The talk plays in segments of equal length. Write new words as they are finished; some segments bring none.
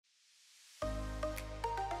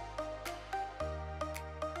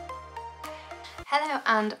Hello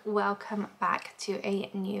and welcome back to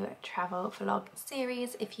a new travel vlog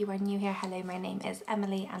series. If you are new here, hello, my name is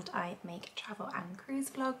Emily and I make travel and cruise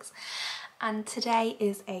vlogs, and today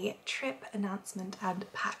is a trip announcement and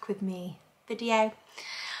pack with me video.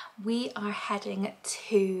 We are heading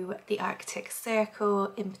to the Arctic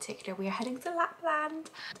Circle. In particular, we are heading to Lapland.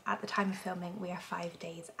 At the time of filming, we are 5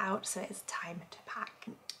 days out, so it is time to pack.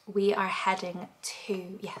 We are heading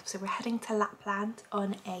to, we're heading to Lapland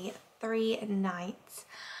on a 3-night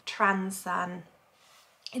Transun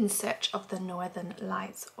in search of the Northern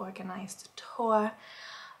Lights organised tour.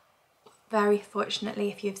 Very fortunately,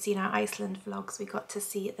 if you've seen our Iceland vlogs, we got to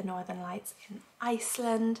see the Northern Lights in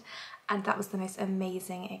Iceland, and that was the most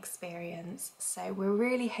amazing experience. So we're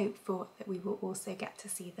really hopeful that we will also get to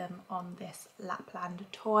see them on this Lapland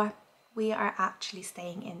tour. We are actually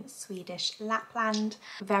staying in Swedish Lapland,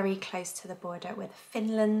 very close to the border with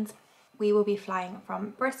Finland. We will be flying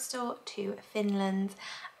from Bristol to Finland,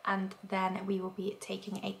 and then we will be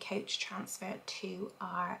taking a coach transfer to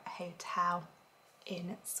our hotel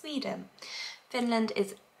in Sweden. Finland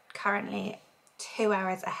is currently 2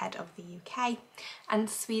 hours ahead of the UK and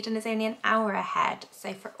Sweden is only an hour ahead.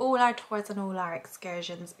 So for all our tours and all our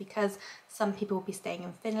excursions, because some people will be staying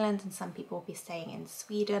in Finland and some people will be staying in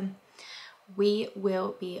Sweden, we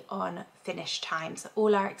will be on Finnish time. So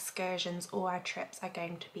all our excursions, all our trips are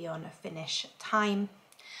going to be on Finnish time.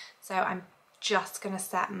 So I'm just going to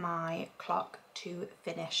set my clock to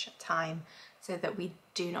Finnish time so that we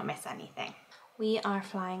do not miss anything. We are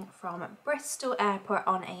flying from Bristol Airport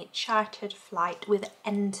on a chartered flight with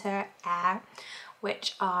Enter Air,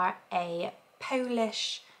 which are a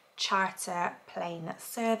Polish charter plane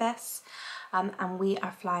service, and we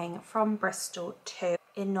are flying from Bristol to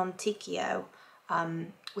Inontikio,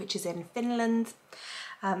 which is in Finland,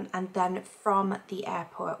 and then from the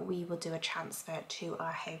airport we will do a transfer to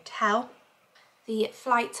our hotel. The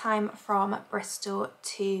flight time from Bristol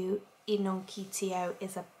to Inontikio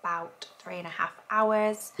is about 3.5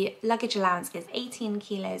 hours. The luggage allowance is 18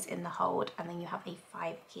 kilos in the hold, and then you have a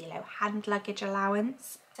 5 kilo hand luggage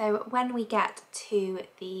allowance. So when we get to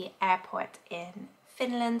the airport in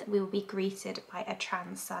Finland, we will be greeted by a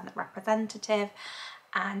Transun representative,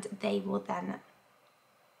 and they will then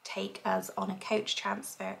take us on a coach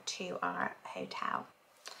transfer to our hotel.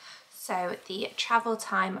 So the travel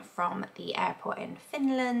time from the airport in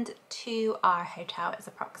Finland to our hotel is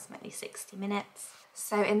approximately 60 minutes.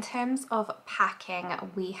 So in terms of packing,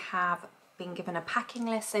 we have been given a packing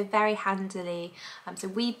list, so very handily. So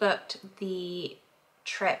we booked the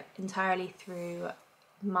trip entirely through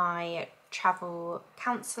my travel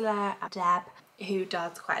counsellor, Deb, who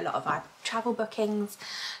does quite a lot of our travel bookings.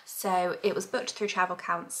 So it was booked through Travel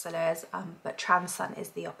Counsellors, but Transun is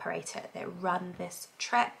the operator that run this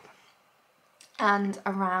trip. And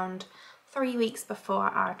around 3 weeks before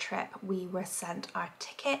our trip, we were sent our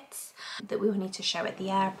tickets that we will need to show at the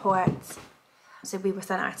airport. So we were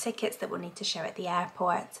sent our tickets that we'll need to show at the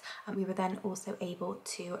airport, and we were then also able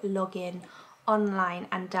to log in online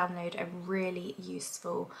and download a really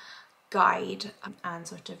useful guide and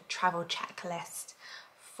sort of travel checklist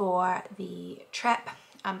for the trip.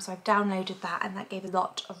 So I've downloaded that, and that gave a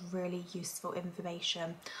lot of really useful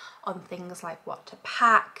information on things like what to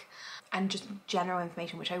pack and just general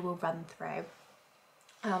information, which I will run through.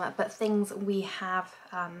 But things we have,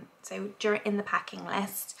 so in the packing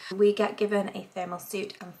list, we get given a thermal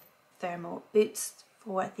suit and thermal boots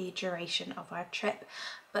for the duration of our trip,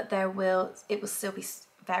 but it will still be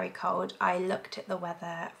very cold. I looked at the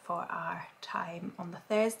weather for our time on the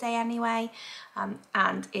Thursday anyway,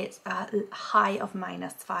 and it's a high of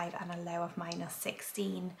 -5 and a low of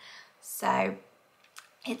 -16, so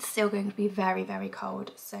it's still going to be very, very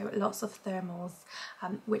cold. So lots of thermals,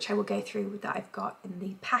 which I will go through, that I've got in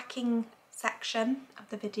the packing section of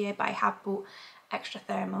the video, but I have bought extra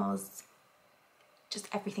thermals, just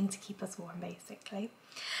everything to keep us warm basically.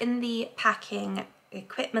 In the packing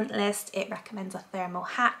equipment list, it recommends a thermal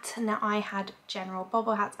hat. Now I had general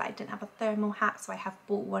bobble hats, but I didn't have a thermal hat, so I have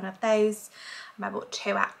bought one of those. I bought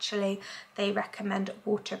 2 actually. They recommend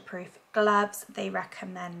waterproof gloves. They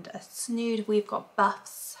recommend a snood. We've got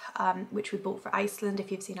buffs, which we bought for Iceland. If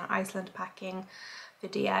you've seen our Iceland packing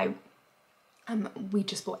video, we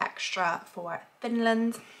just bought extra for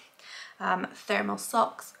Finland. Thermal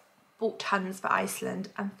socks, bought tons for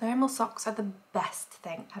Iceland, and thermal socks are the best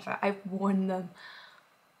thing ever. I've worn them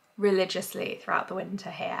religiously throughout the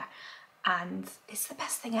winter here, and it's the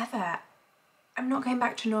best thing ever. I'm not going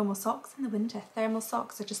back to normal socks in the winter. Thermal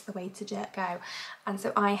socks are just the way to go. And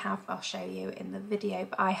so I'll show you in the video,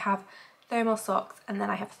 but I have thermal socks, and then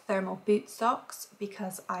I have thermal boot socks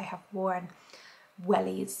because I have worn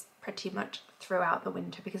wellies pretty much throughout the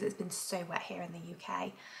winter because it's been so wet here in the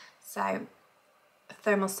UK. So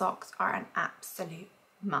thermal socks are an absolute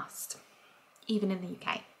must, even in the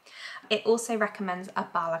UK. It also recommends a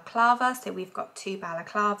balaclava, so we've got 2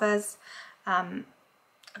 balaclavas.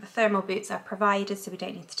 The thermal boots are provided, so we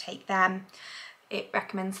don't need to take them. It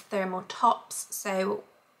recommends thermal tops, so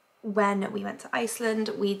when we went to Iceland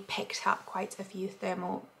we picked up quite a few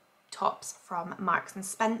thermal tops from Marks and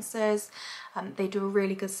Spencer's. They do a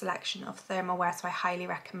really good selection of thermal wear, so I highly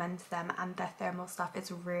recommend them, and their thermal stuff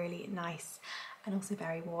is really nice and also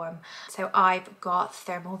very warm. So I've got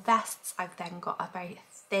thermal vests, I've then got a very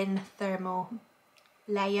thin thermal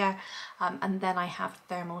layer, and then I have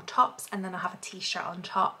thermal tops, and then I have a t-shirt on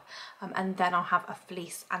top, and then I'll have a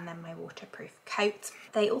fleece and then my waterproof coat.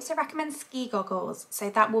 They also recommend ski goggles, so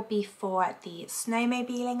that will be for the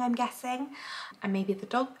snowmobiling, I'm guessing, and maybe the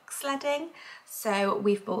dog sledding. So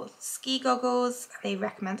we've bought ski goggles. They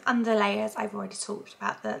recommend underlayers. I've already talked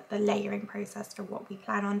about the layering process for what we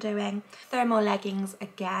plan on doing. Thermal leggings,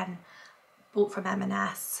 again, bought from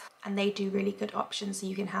M&S, and they do really good options, so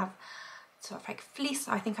you can have sort of like fleece.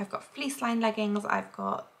 I think I've got fleece lined leggings, I've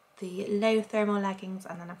got the low thermal leggings,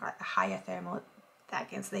 and then I've got the higher thermal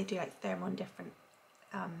leggings. So they do like thermal in different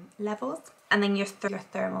levels, and then your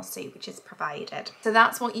thermal suit, which is provided. So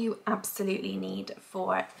that's what you absolutely need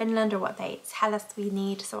for Finland, or what they tell us we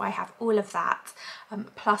need. So I have all of that,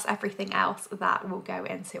 plus everything else that will go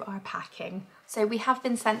into our packing. So we have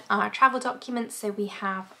been sent our travel documents, so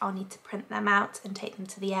I'll need to print them out and take them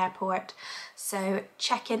to the airport. So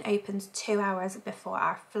check-in opens 2 hours before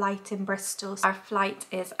our flight in Bristol. Our flight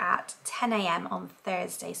is at 10 AM on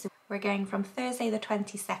Thursday, so we're going from Thursday the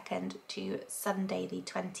 22nd to Sunday the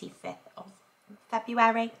 25th of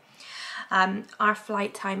February. Our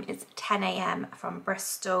flight time is 10 AM from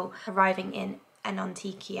Bristol, arriving in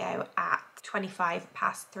Enontekiö at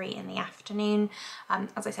 3:25 in the afternoon.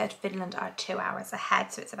 As I said, Finland are 2 hours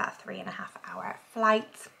ahead, so it's about a 3.5-hour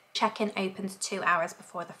flight. Check-in opens 2 hours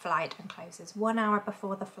before the flight and closes 1 hour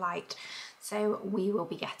before the flight. So we will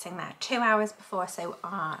be getting there 2 hours before, so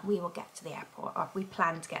we will get to the airport, or we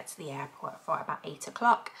plan to get to the airport for about 8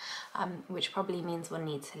 o'clock, which probably means we'll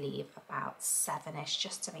need to leave about 7ish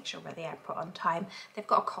just to make sure we're at the airport on time. They've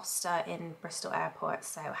got a Costa in Bristol Airport,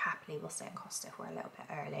 so happily we'll stay in Costa if we're a little bit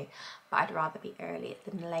early, but I'd rather be early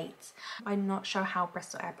than late. I'm not sure how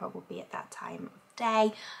Bristol Airport will be at that time of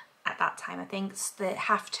day. At that time, I think the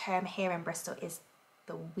half term here in Bristol is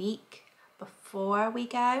the week before we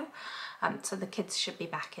go, so the kids should be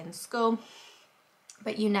back in school,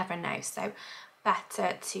 but you never know, so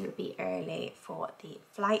better to be early for the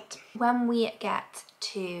flight. When we get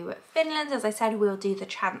to Finland, as I said, we'll do the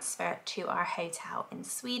transfer to our hotel in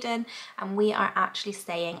Sweden, and we are actually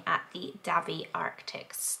staying at the Davi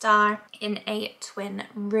Arctic Star in a twin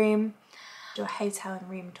room. Do a hotel and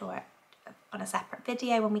room tour on a separate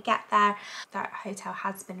video when we get there. That hotel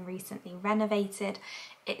has been recently renovated.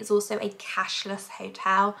 It is also a cashless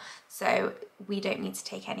hotel, so we don't need to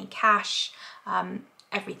take any cash.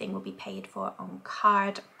 Everything will be paid for on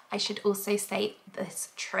card. I should also say this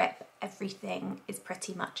trip, everything is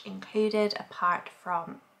pretty much included apart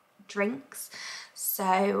from drinks.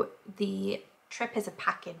 So the trip is a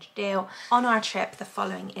package deal. On our trip, the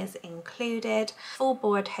following is included: full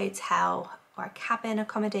board hotel or cabin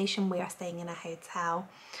accommodation. We are staying in a hotel.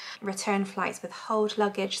 Return flights with hold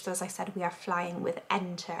luggage. So as I said, we are flying with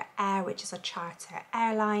Enter Air, which is a charter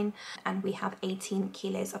airline, and we have 18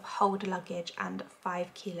 kilos of hold luggage and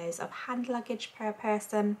 5 kilos of hand luggage per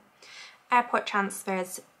person. Airport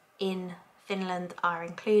transfers in Finland are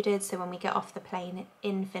included, so when we get off the plane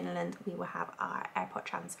in Finland we will have our airport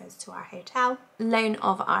transfers to our hotel. Loan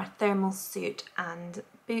of our thermal suit and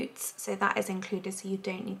boots, so that is included, so you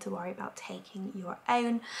don't need to worry about taking your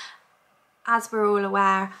own. As we're all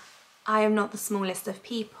aware, I am not the smallest of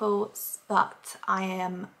people, but I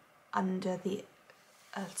am under the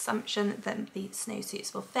assumption that the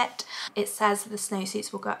snowsuits will fit. It says the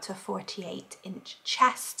snowsuits will go up to a 48-inch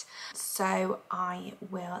chest, so I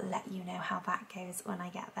will let you know how that goes when I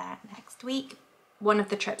get there next week. One of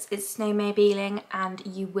the trips is snowmobiling, and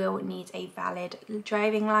you will need a valid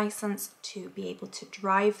driving license to be able to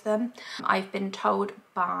drive them. I've been told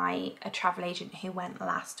by a travel agent who went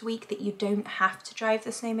last week that you don't have to drive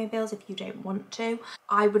the snowmobiles if you don't want to.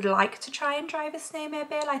 I would like to try and drive a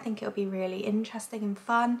snowmobile. I think it'll be really interesting and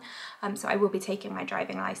fun. So I will be taking my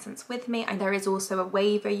driving license with me. And there is also a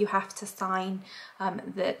waiver you have to sign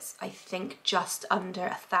that's, I think, just under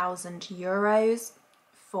 €1,000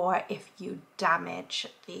 for if you damage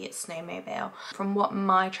the snowmobile. From what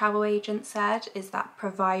my travel agent said is that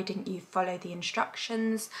providing you follow the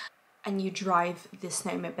instructions, and you drive the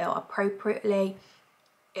snowmobile appropriately,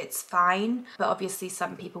 it's fine. But obviously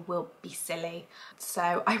some people will be silly,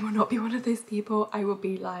 so I will not be one of those people. I will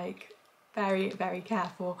be like very, very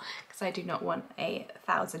careful because I do not want a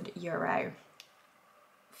 €1,000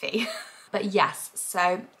 fee. But yes,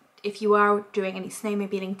 so if you are doing any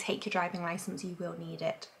snowmobiling, take your driving license. You will need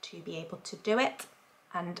it to be able to do it,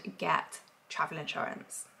 and get travel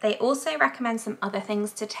insurance. They also recommend some other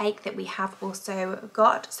things to take that we have also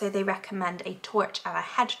got. So they recommend a torch and a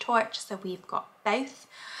head torch, so we've got both.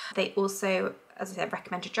 They also, as I said,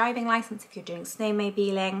 recommend a driving license if you're doing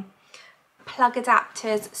snowmobiling. Plug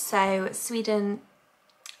adapters, so Sweden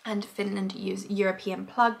and Finland use European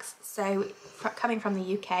plugs, so coming from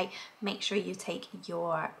the UK, make sure you take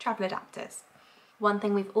your travel adapters. One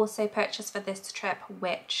thing we've also purchased for this trip,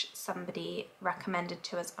 which somebody recommended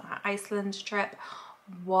to us on our Iceland trip,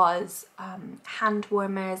 was hand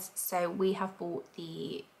warmers. So we have bought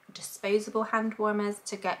the disposable hand warmers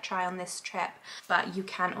to try on this trip, but you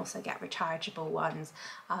can also get rechargeable ones.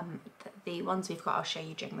 The ones we've got, I'll show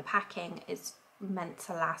you during the packing, is meant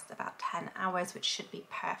to last about 10 hours, which should be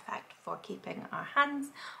perfect for keeping our hands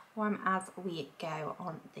warm as we go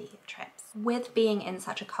on the trips. With being in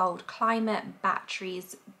such a cold climate,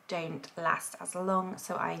 batteries don't last as long,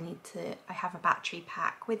 so I have a battery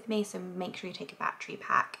pack with me, so make sure you take a battery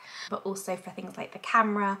pack. But also for things like the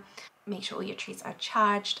camera, make sure all your trees are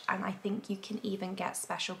charged, and I think you can even get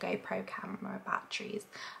special GoPro camera batteries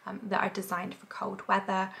that are designed for cold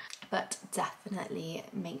weather. But definitely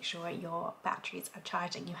make sure your batteries are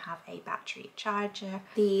charged and you have a battery charger.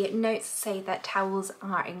 The notes say that towels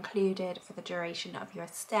are included for the duration of your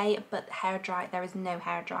stay, but there is no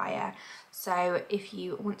hair dryer. So if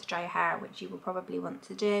you want to dry your hair, which you will probably want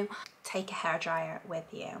to do, take a hair dryer with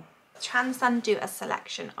you. Transun do a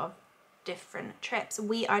selection of different trips.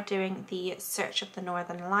 We are doing the Search of the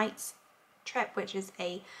Northern Lights trip, which is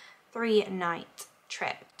a 3-night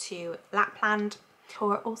trip to Lapland.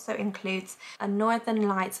 Tour also includes a Northern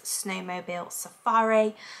Lights snowmobile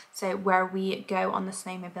safari, so where we go on the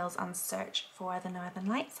snowmobiles and search for the Northern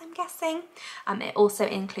Lights, I'm guessing. It also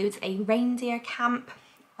includes a reindeer camp,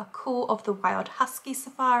 a Call of the Wild husky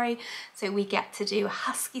safari, so we get to do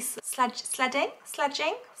husky sledding.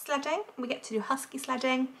 We get to do husky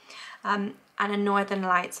sledding, and a Northern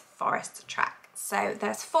Lights forest track. So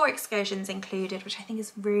there's 4 excursions included, which I think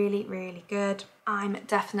is really, really good. I'm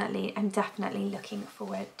definitely looking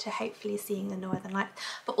forward to hopefully seeing the Northern Lights.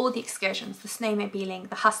 But all the excursions, the snowmobiling,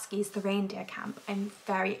 the huskies, the reindeer camp, I'm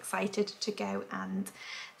very excited to go and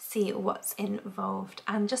see what's involved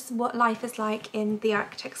and just what life is like in the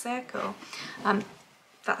Arctic Circle.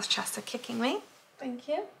 That's Chester kicking me. Thank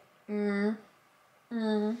you.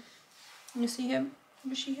 You see him?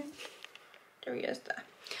 You see him? There he is there.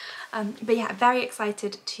 But yeah, very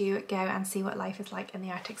excited to go and see what life is like in the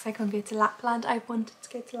Arctic Circle and go to Lapland. I've wanted to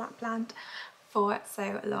go to Lapland for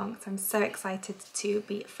so long, so I'm so excited to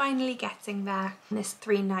be finally getting there on this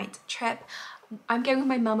 3-night trip. I'm going with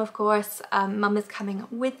my mum, of course. Mum is coming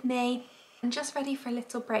with me. I'm just ready for a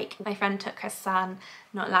little break. My friend took her son,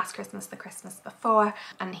 not last Christmas, the Christmas before,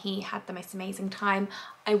 and he had the most amazing time.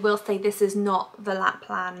 I will say this is not the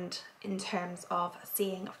Lapland in terms of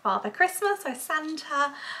seeing Father Christmas or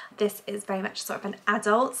Santa. This is very much sort of an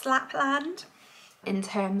adult's Lapland in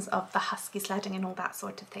terms of the husky sledding and all that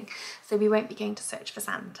sort of thing. So we won't be going to search for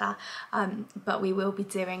Santa, but we will be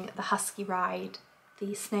doing the husky ride,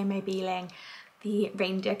 the snowmobiling, the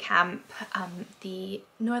reindeer camp, the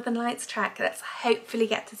Northern Lights track. Let's hopefully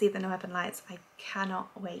get to see the Northern Lights. I cannot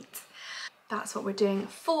wait. That's what we're doing.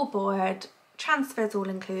 Full board, transfers all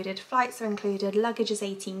included, flights are included, luggage is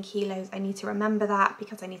 18 kilos. I need to remember that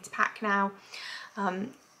because I need to pack now.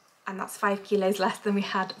 And that's 5 kilos less than we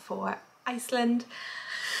had for Iceland.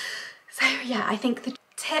 So yeah, I think the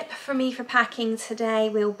tip for me for packing today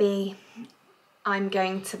will be I'm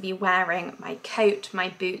going to be wearing my coat, my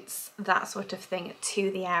boots, that sort of thing to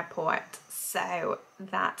the airport so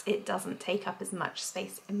that it doesn't take up as much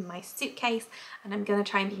space in my suitcase, and I'm going to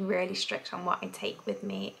try and be really strict on what I take with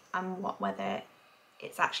me and whether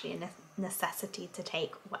it's actually a necessity to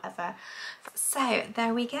take whatever. So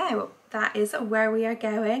there we go, that is where we are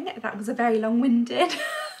going. That was a very long-winded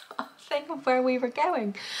thing of where we were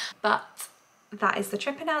going, but that is the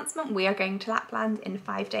trip announcement. We are going to Lapland in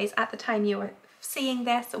 5 days. At the time you were seeing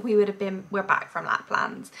this, we're back from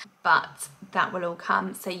Lapland, but that will all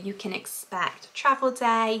come, so you can expect travel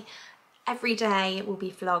day. Every day will be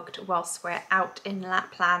vlogged whilst we're out in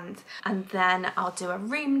Lapland, and then I'll do a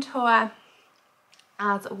room tour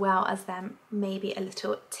as well as then maybe a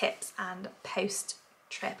little tips and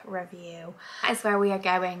post-trip review. That is where we are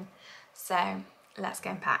going, so let's go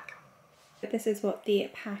and pack. This is what the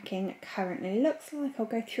packing currently looks like. I'll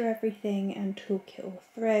go through everything and talk it all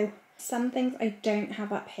through. Some things I don't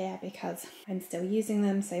have up here because I'm still using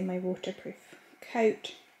them, so my waterproof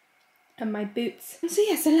coat and my boots. So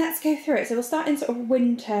yeah, so let's go through it. So we'll start in sort of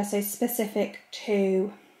winter, so specific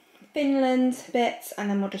to Finland bits, and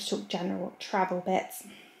then we'll just talk general travel bits.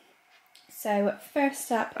 So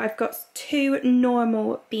first up, I've got 2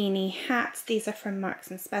 normal beanie hats. These are from Marks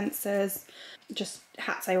and Spencer's, just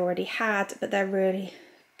hats I already had, but they're really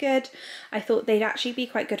good. I thought they'd actually be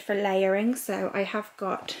quite good for layering, so I have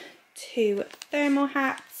got 2 thermal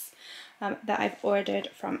hats that I've ordered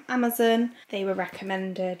from Amazon. They were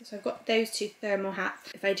recommended, so I've got those 2 thermal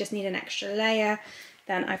hats. If I just need an extra layer,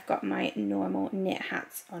 then I've got my normal knit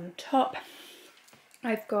hats on top.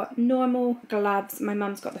 I've got normal gloves. My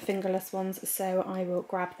mum's got the fingerless ones, so I will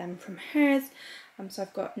grab them from hers. So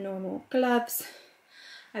I've got normal gloves.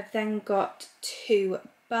 I've then got 2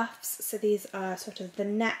 buffs. So these are sort of the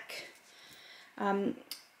neck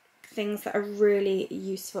things that are really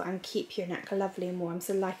useful and keep your neck lovely and warm.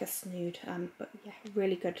 So like a snood, but yeah,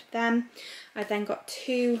 really good for them. I've then got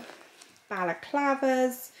 2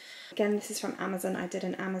 balaclavas. Again, this is from Amazon. I did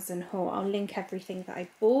an Amazon haul. I'll link everything that I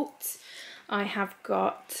bought. I have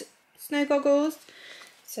got snow goggles,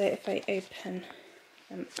 so if I open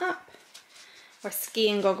them up, or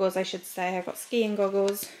skiing goggles I should say, I've got skiing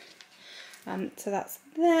goggles, so that's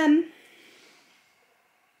them.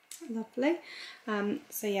 Lovely.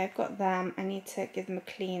 So yeah, I've got them. I need to give them a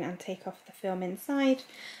clean and take off the film inside,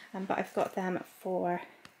 but I've got them for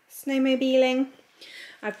snowmobiling.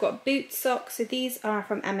 I've got boot socks, so these are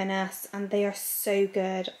from M&S, and they are so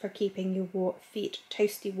good for keeping your feet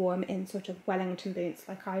toasty warm in sort of Wellington boots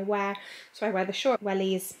like I wear. So I wear the short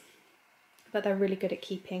wellies, but they're really good at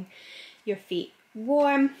keeping your feet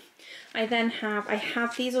warm. I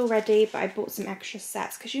have these already, but I bought some extra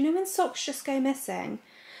sets because you know when socks just go missing.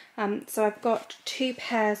 So I've got 2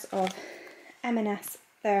 pairs of M&S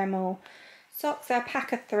thermal socks. They're a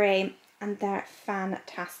pack of 3. And they're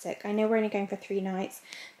fantastic. I know we're only going for 3 nights,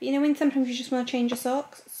 but you know when sometimes you just want to change your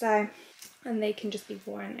socks? So, and they can just be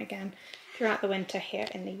worn again throughout the winter here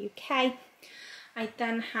in the UK. I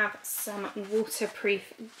then have some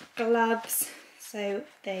waterproof gloves. So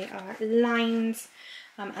they are lined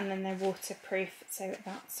and then they're waterproof. So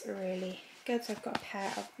that's really good. So I've got a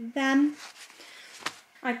pair of them.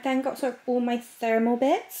 I've then got sort of all my thermal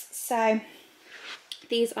bits. So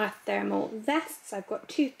these are thermal vests. I've got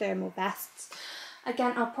 2 thermal vests.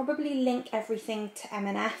 Again, I'll probably link everything to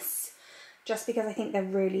M&S just because I think they're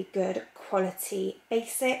really good quality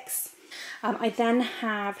basics. I then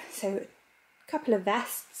have a couple of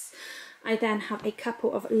vests. I then have a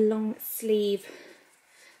couple of long sleeve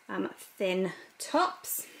thin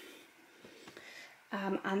tops.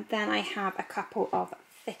 And then I have a couple of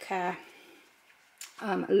thicker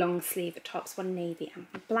long sleeve tops, one navy and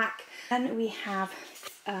one black. Then we have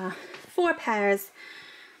 4 pairs.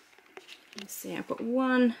 Let's see, I've got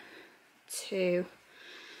 1, 2,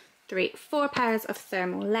 3, 4 pairs of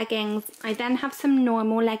thermal leggings. I then have some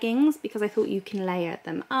normal leggings because I thought you can layer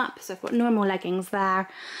them up. So I've got normal leggings there.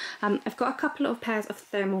 I've got a couple of pairs of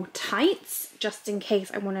thermal tights just in case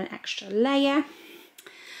I want an extra layer.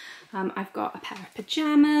 I've got a pair of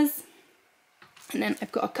pajamas, and then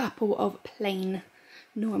I've got a couple of plain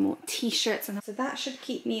normal t-shirts, and so that should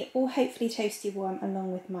keep me all hopefully toasty warm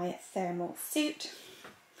along with my thermal suit.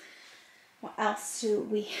 What else do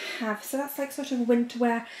we have? So that's like sort of winter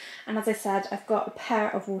wear, and as I said, I've got a pair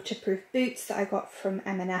of waterproof boots that I got from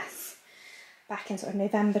M&S back in sort of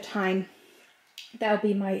November time. They'll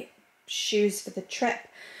be my shoes for the trip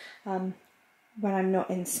when I'm not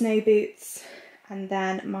in snow boots, and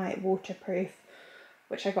then my waterproof,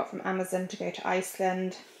 which I got from Amazon to go to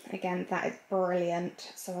Iceland. Again, that is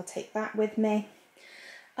brilliant, so I'll take that with me.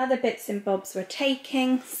 Other bits and bobs we're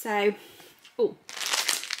taking, so,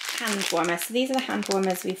 hand warmers. So these are the hand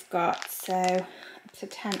warmers we've got, so up to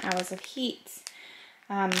 10 hours of heat.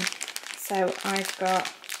 So I've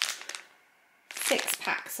got 6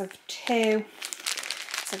 packs of 2,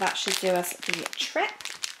 so that should do us the trip.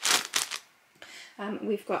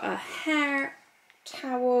 We've got a hair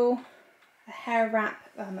towel, a hair wrap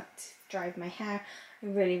to dry my hair. I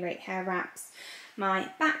really rate hair wraps. My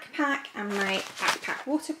backpack and my backpack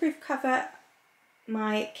waterproof cover.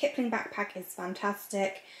 My Kipling backpack is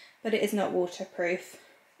fantastic, but it is not waterproof,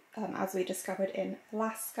 as we discovered in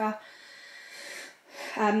Alaska.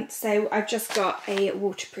 So I've just got a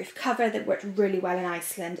waterproof cover that worked really well in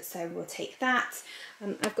Iceland, so we'll take that.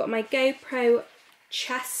 I've got my GoPro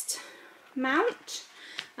chest mount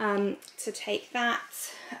to take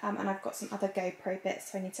that, and I've got some other GoPro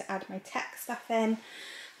bits, so I need to add my tech stuff in.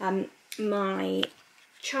 My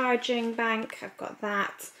charging bank, I've got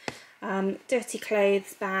that. Dirty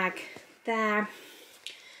clothes bag there.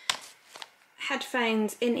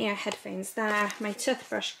 Headphones, in-ear headphones there. My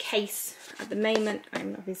toothbrush case. At the moment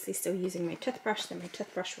I'm obviously still using my toothbrush, so my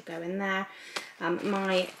toothbrush will go in there.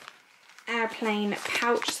 My airplane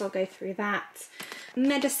pouch, so I'll go through that.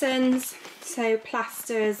 Medicines, so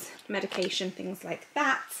plasters, medication, things like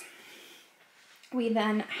that. We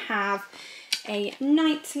then have a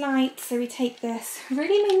night light, so we take this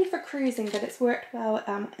really mainly for cruising, but it's worked well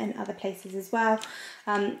in other places as well.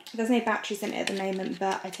 There's no batteries in it at the moment,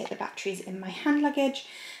 but I take the batteries in my hand luggage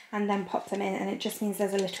and then pop them in, and it just means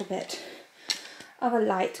there's a little bit of a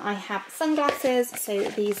light. I have sunglasses, so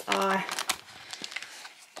these are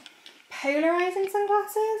polarizing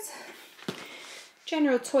sunglasses.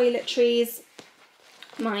 General toiletries.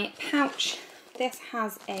 My pouch, this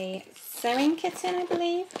has a sewing kit in, I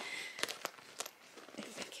believe.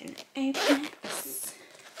 If I can open it.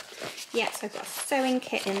 Yeah, so I've got a sewing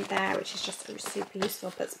kit in there, which is just super useful.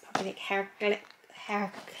 I'll put some probably like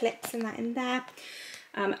hair clips and that in there.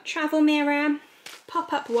 Travel mirror,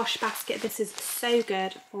 pop-up wash basket. This is so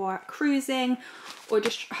good for cruising or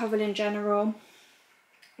just travel in general,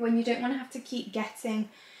 when you don't want to have to keep getting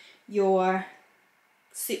your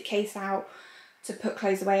suitcase out to put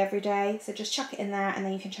clothes away every day. So just chuck it in there and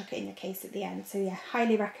then you can chuck it in your case at the end. So yeah,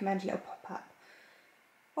 highly recommend a little pop-up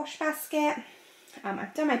wash basket.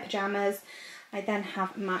 I've done my pyjamas. I then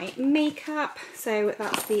have my makeup. So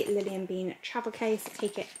that's the Lily and Bean travel case.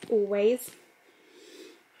 Take it always.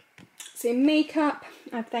 So makeup,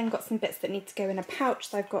 I've then got some bits that need to go in a pouch.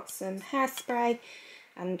 So I've got some hairspray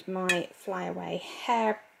and my flyaway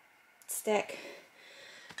hair stick.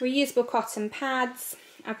 Reusable cotton pads.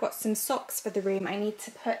 I've got some socks for the room. I need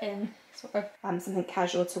to put in sort of something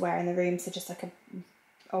casual to wear in the room, so just like a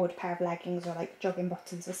old pair of leggings or like jogging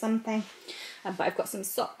bottoms or something. But I've got some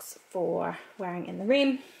socks for wearing in the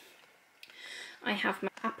room. I have my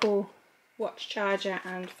Apple Watch charger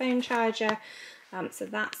and phone charger, so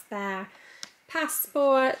that's there.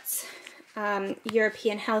 Passport,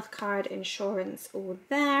 European health card, insurance, all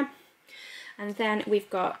there. And then we've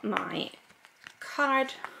got my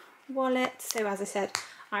card wallet. So as I said,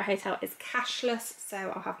 our hotel is cashless,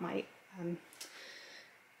 so I'll have my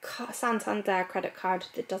Santander credit card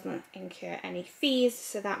that doesn't incur any fees,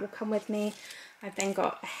 so that will come with me. I've then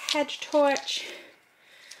got a hedge torch,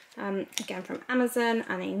 again from Amazon,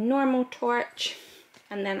 and a normal torch,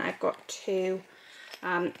 and then I've got two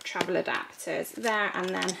travel adapters there, and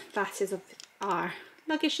then that is of our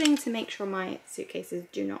luggage thing to make sure my suitcases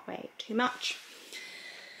do not weigh too much.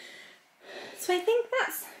 So I think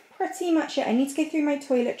that's pretty much it. I need to go through my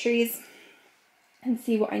toiletries and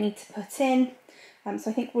see what I need to put in.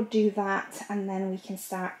 So I think we'll do that and then we can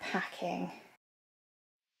start packing.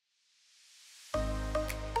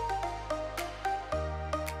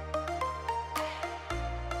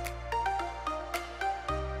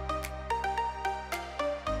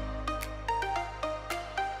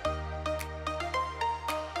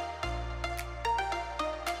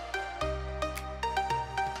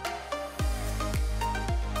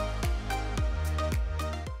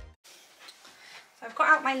 I've got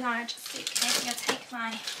out my large suitcase. I'm going to take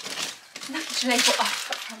my luggage label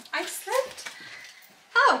off from Iceland.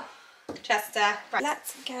 Oh, Chester. Right,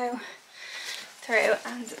 let's go through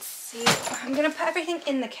and see. I'm going to put everything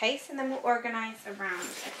in the case and then we'll organise around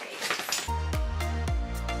the case.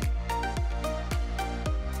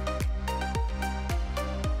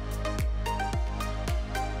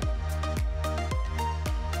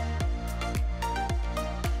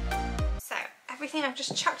 I've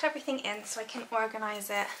just chucked everything in so I can organise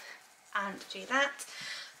it and do that,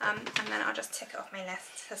 and then I'll just tick it off my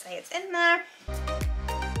list to say it's in there.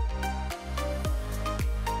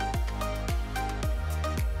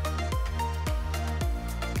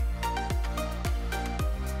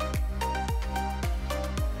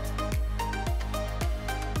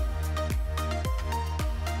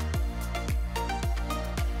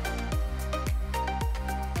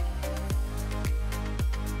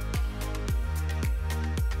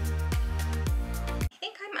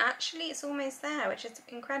 Actually, it's almost there, which is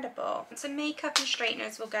incredible. So makeup and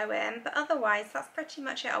straighteners will go in, but otherwise that's pretty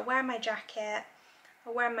much it. I'll wear my jacket,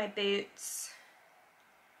 I'll wear my boots,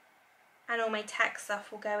 and all my tech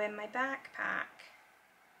stuff will go in my backpack.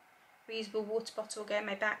 Reusable water bottle will go in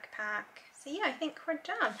my backpack. So yeah, I think we're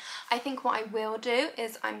done. I think what I will do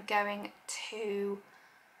is I'm going to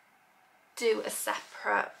do a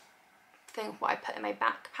separate thing of what I put in my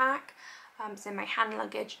backpack. So my hand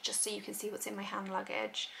luggage, just so you can see what's in my hand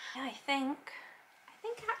luggage. Yeah, I think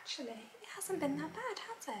actually it hasn't been that bad,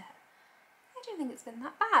 has it? I don't think think it's been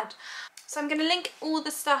that bad. So I'm going to link all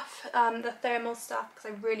the stuff, the thermal stuff,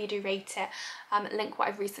 because I really do rate it. Link what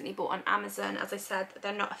I've recently bought on Amazon. As I said,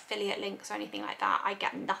 they're not affiliate links or anything like that. I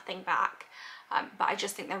get nothing back, but I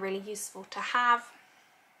just think they're really useful to have.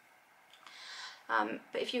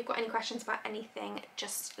 But if you've got any questions about anything,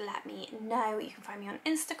 just let me know. You can find me on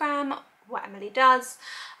Instagram, what Emily does,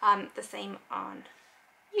 the same on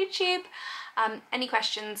YouTube. Any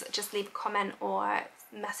questions, just leave a comment or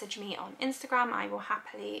message me on Instagram. I will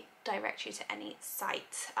happily direct you to any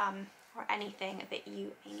site or anything that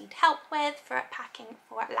you may need help with for packing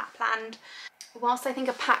for Lapland. Whilst I think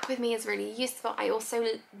a pack with me is really useful, I also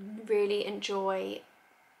really enjoy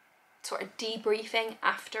sort of debriefing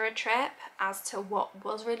after a trip as to what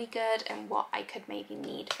was really good and what I could maybe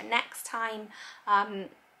need for next time.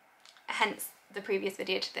 Hence the previous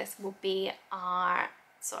video to this will be our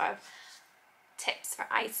sort of tips for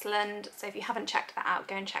Iceland. So if you haven't checked that out,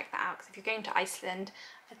 go and check that out, because if you're going to Iceland,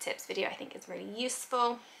 a tips video I think is really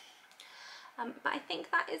useful. But I think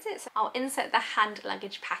that is it. So I'll insert the hand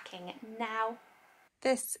luggage packing now.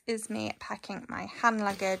 This is me packing my hand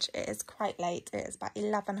luggage. It is quite late. It is about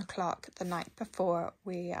 11 o'clock the night before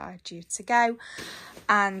we are due to go.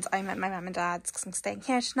 And I'm at my mum and dad's because I'm staying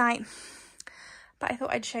here tonight. But I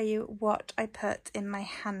thought I'd show you what I put in my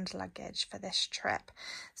hand luggage for this trip.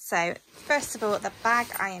 So first of all, the bag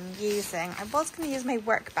I am using, I was going to use my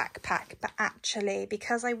work backpack, but actually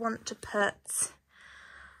because I want to put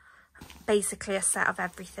basically a set of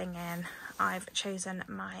everything in, I've chosen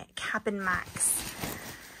my Cabin Max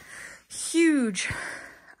huge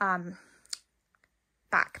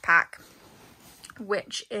backpack,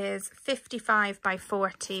 which is 55 by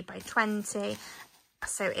 40 by 20.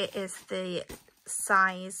 So it is the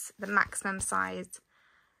size, the maximum size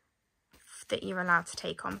that you're allowed to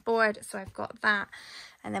take on board. So I've got that,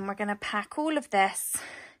 and then we're going to pack all of this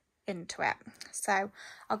into it. So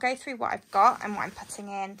I'll go through what I've got and what I'm putting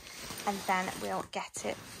in, and then we'll get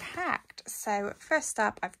it packed. So first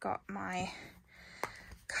up, I've got my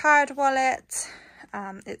card wallet.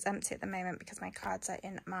 It's empty at the moment because my cards are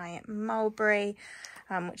in my mulberry,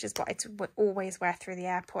 which is what I would always wear through the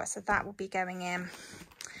airport, so that will be going in.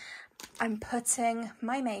 I'm putting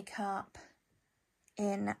my makeup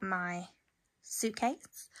in my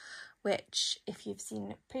suitcase, which if you've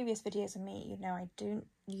seen previous videos of me, you know I don't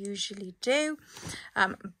usually do,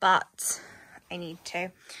 but I need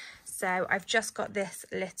to. So I've just got this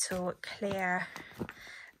little clear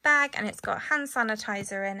bag, and it's got hand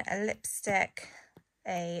sanitizer in, a lipstick,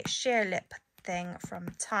 a sheer lip thing from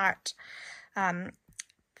Tarte,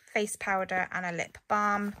 face powder, and a lip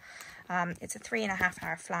balm. It's a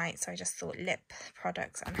 3.5-hour flight, so I just thought lip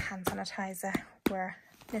products and hand sanitizer were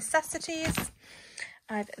necessities.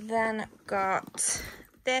 I've then got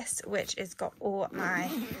this, which has got all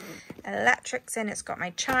my electrics in. It's got my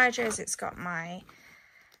chargers, it's got my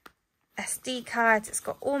SD cards, it's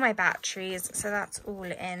got all my batteries, so that's all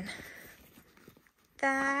in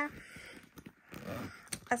there.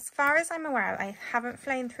 As far as I'm aware, I haven't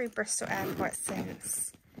flown through Bristol Airport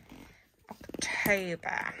since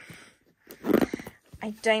October.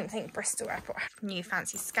 I don't think Bristol Airport have new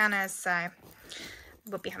fancy scanners, so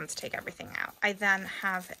we'll be having to take everything out. I then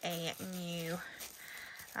have a new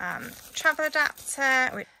travel adapter,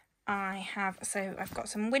 which I have, so I've got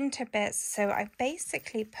some winter bits. So I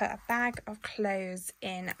basically put a bag of clothes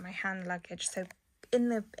in my hand luggage, so in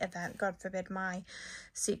the event, God forbid, my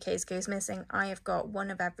suitcase goes missing, I have got one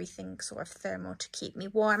of everything sort of thermal to keep me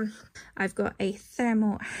warm. I've got a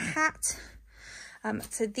thermal hat.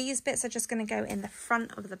 So these bits are just going to go in the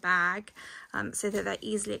front of the bag, so that they're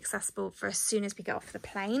easily accessible for as soon as we get off the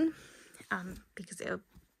plane, because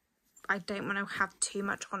I don't want to have too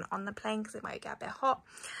much on the plane because it might get a bit hot,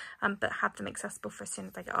 but have them accessible for as soon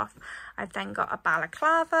as I get off. I've then got a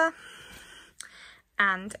balaclava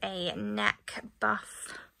and a neck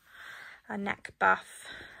buff,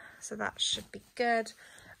 so that should be good.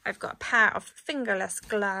 I've got a pair of fingerless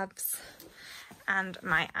gloves and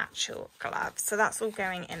my actual gloves, so that's all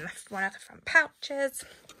going in one of the front pouches.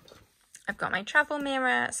 I've got my travel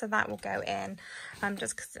mirror, so that will go in,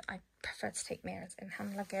 just because I prefer to take mirrors in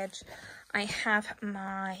hand luggage. I have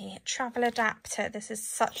my travel adapter. This is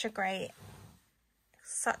such a great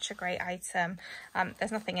item.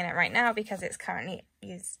 There's nothing in it right now because it's currently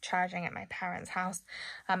charging at my parents' house,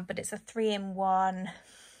 but it's a 3-in-1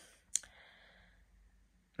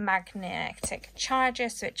 magnetic charger,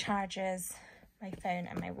 so it charges my phone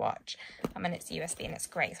and my watch, and it's USB, and it's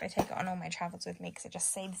great, so I take it on all my travels with me because it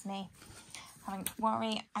just saves me having to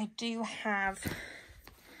worry. I do have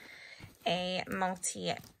a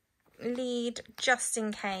multi-lead just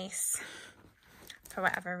in case for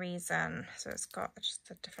whatever reason. So it's got just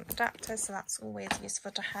a different adapter, so that's always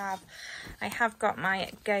useful to have. I have got my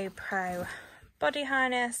GoPro body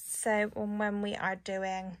harness, so when we are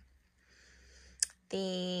doing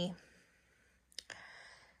the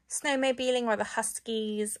snowmobiling or the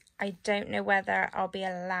huskies, I don't know whether I'll be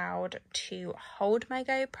allowed to hold my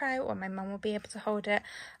GoPro or my mum will be able to hold it,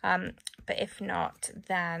 but if not,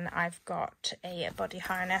 then I've got a body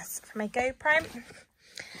harness for my GoPro.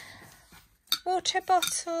 Water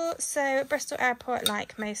bottle. So Bristol Airport,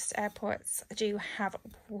 like most airports, do have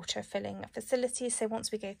water filling facilities, so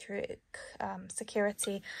once we go through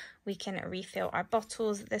security, we can refill our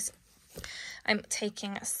bottles. I'm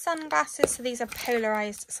taking sunglasses, so these are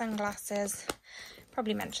polarized sunglasses.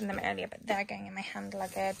 Probably mentioned them earlier, but they're going in my hand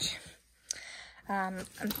luggage. And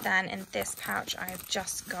then in this pouch I've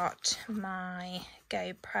just got my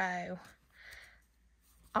GoPro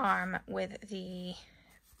arm with the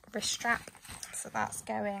wrist strap, so that's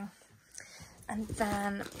going. And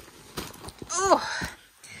then, oh,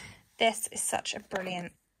 this is such a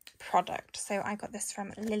brilliant product. So I got this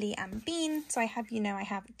from Lily and Bean. So I have, I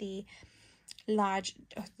have the large,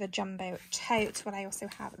 the jumbo tote, but I also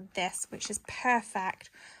have this, which is perfect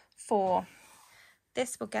for,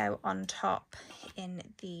 this will go on top in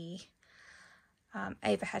the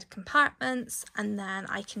overhead compartments, and then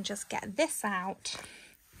I can just get this out,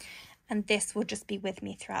 and this will just be with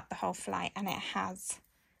me throughout the whole flight, and it has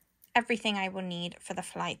everything I will need for the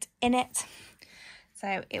flight in it.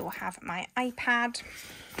 So it will have my iPad.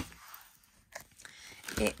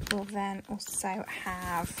 It will then also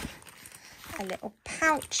have a little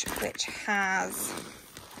pouch which has,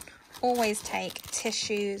 always take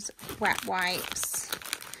tissues, wet wipes,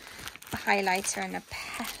 a highlighter and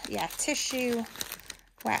a tissue,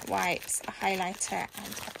 wet wipes, a highlighter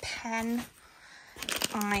and a pen.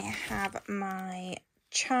 I have my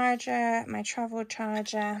charger, my travel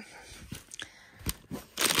charger.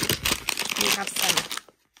 We have some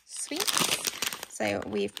sweets. So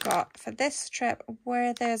we've got, for this trip,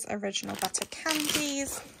 Werther's Original Butter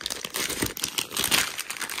Candies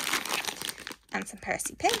and some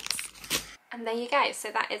Percy Pigs. And there you go,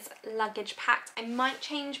 so that is luggage packed. I might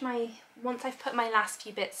change once I've put my last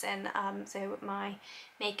few bits in, so my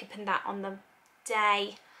makeup and that on the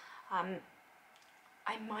day,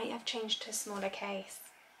 I might have changed to a smaller case,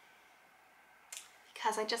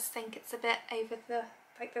 because I just think it's a bit over the,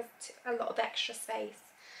 like there's a lot of extra space.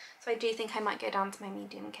 So I do think I might go down to my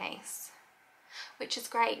medium case, which is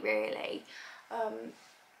great really,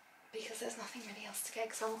 because there's nothing really else to go,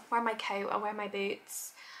 because I'll wear my coat, I'll wear my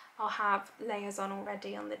boots, I'll have layers on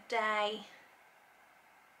already on the day.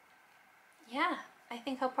 Yeah, I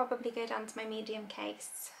think I'll probably go down to my medium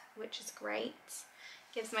case, which is great.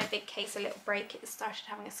 Gives my big case a little break. It started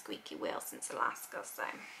having a squeaky wheel since Alaska, so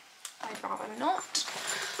I'd rather not.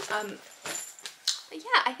 But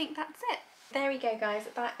yeah, I think that's it. There we go guys,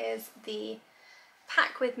 that is the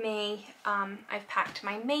pack with me. I've packed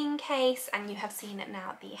my main case, and you have seen it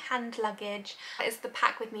now, the hand luggage. That is the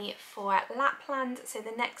pack with me for Lapland. So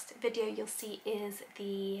the next video you'll see is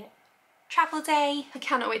the travel day. I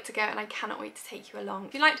cannot wait to go, and I cannot wait to take you along.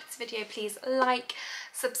 If you liked this video, please like,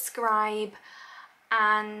 subscribe,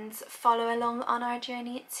 and follow along on our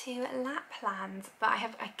journey to Lapland. But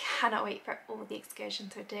I cannot wait for all the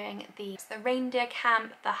excursions we're doing. The reindeer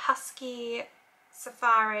camp, the husky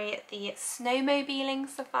safari, the snowmobiling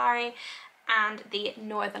safari, and the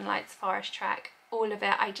Northern Lights forest trek. All of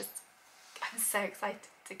it, I'm so excited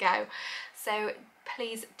to go. So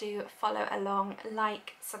please do follow along,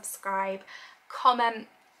 like, subscribe, comment.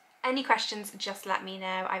 Any questions, just let me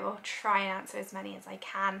know. I will try and answer as many as I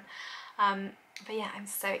can. But yeah, I'm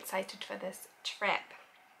so excited for this trip.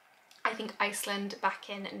 I think Iceland back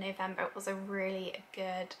in November was a really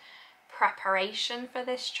good preparation for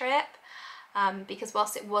this trip, because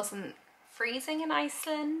whilst it wasn't freezing in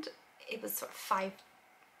Iceland, it was sort of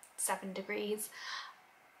 5-7 degrees.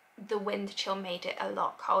 The wind chill made it a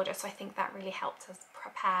lot colder, so I think that really helped us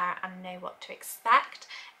prepare and know what to expect.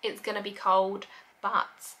 It's going to be cold,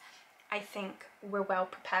 but I think we're well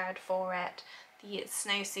prepared for it. The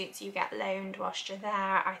snowsuits you get loaned whilst you're there,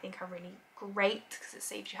 I think are really great, because it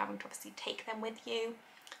saves you having to obviously take them with you.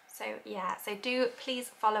 So yeah, so do please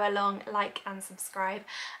follow along, like and subscribe,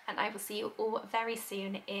 and I will see you all very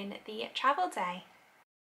soon in the travel day.